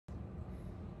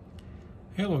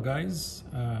Hello guys,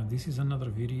 this is another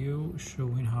video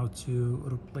showing how to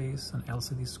replace an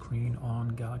LCD screen on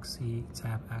Galaxy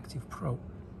Tab Active Pro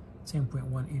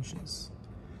 10.1 inches.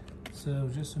 So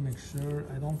just to make sure,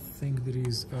 I don't think there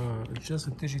is just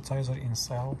a digitizer in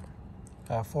sale,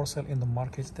 for sale in the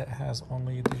market that has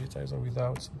only a digitizer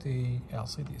without the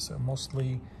LCD. So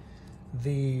mostly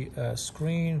the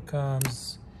screen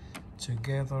comes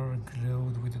together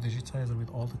glued with the digitizer with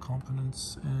all the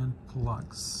components and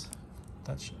plugs.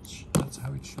 That's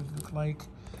how it should look like.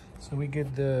 So we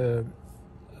get the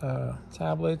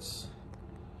tablets.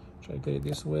 Try to get it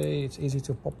this way. It's easy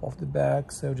to pop off the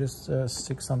back, so just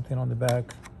stick something on the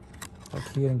back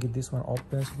like here and get this one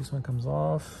open so this one comes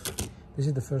off. This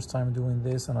is the first time doing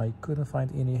this and I couldn't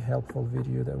find any helpful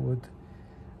video that would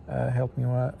help me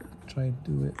out. Try to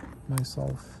do it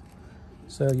myself.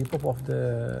 So you pop off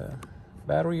the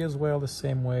battery as well the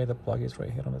same way. The plug is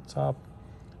right here on the top,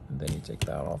 and then you take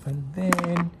that off. And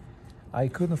then I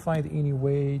couldn't find any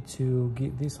way to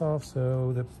get this off,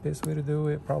 so the best way to do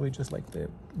it, probably just like the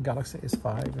Galaxy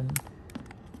S5 and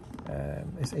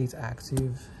S8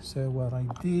 Active. So what I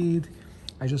did,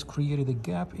 I just created a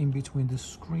gap in between the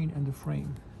screen and the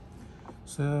frame.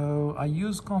 So I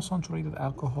use concentrated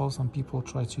alcohol. Some people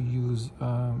try to use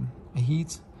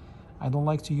heat. I don't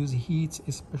like to use heat,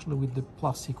 especially with the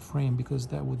plastic frame, because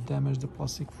that would damage the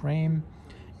plastic frame.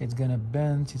 It's gonna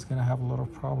bend, it's gonna have a lot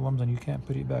of problems, and you can't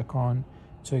put it back on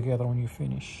together when you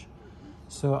finish.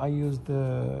 So I use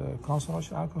the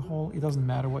concentrated alcohol. It doesn't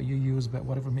matter what you use, but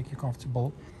whatever makes you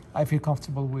comfortable. I feel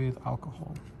comfortable with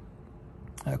alcohol.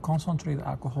 Concentrated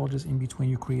alcohol, just in between,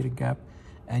 you create a gap,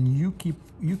 and you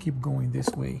keep going this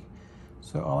way.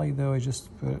 So all I do is just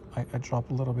I drop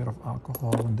a little bit of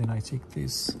alcohol, and then I take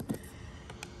this,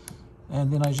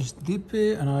 and then I just dip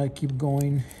it, and I keep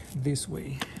going this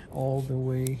way, all the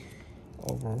way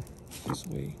over this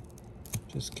way,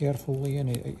 just carefully, and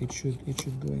it should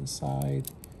go inside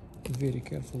very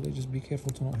carefully. Just be careful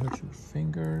to not hurt your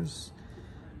fingers.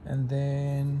 And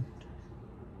then